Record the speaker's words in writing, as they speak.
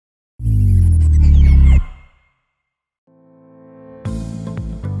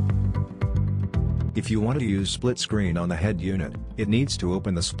If you want to use split screen on the head unit, it needs to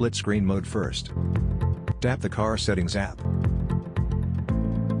open the split screen mode first. Tap the car settings app.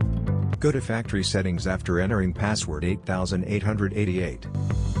 Go to factory settings after entering password 8888.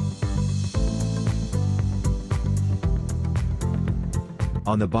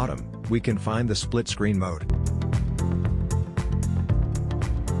 On the bottom, we can find the split screen mode.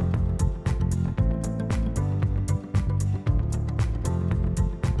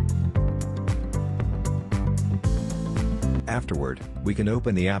 Afterward, we can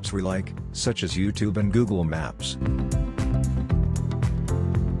open the apps we like, such as YouTube and Google Maps.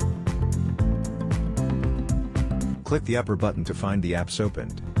 Click the upper button to find the apps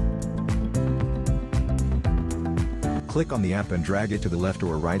opened. Click on the app and drag it to the left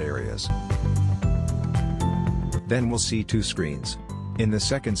or right areas. Then we'll see two screens. In the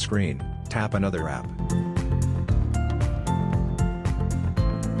second screen, tap another app.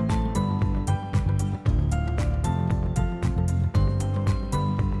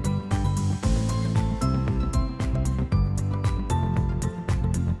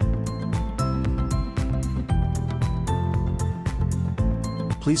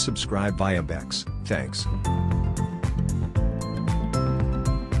 Please subscribe ViaBecs, thanks.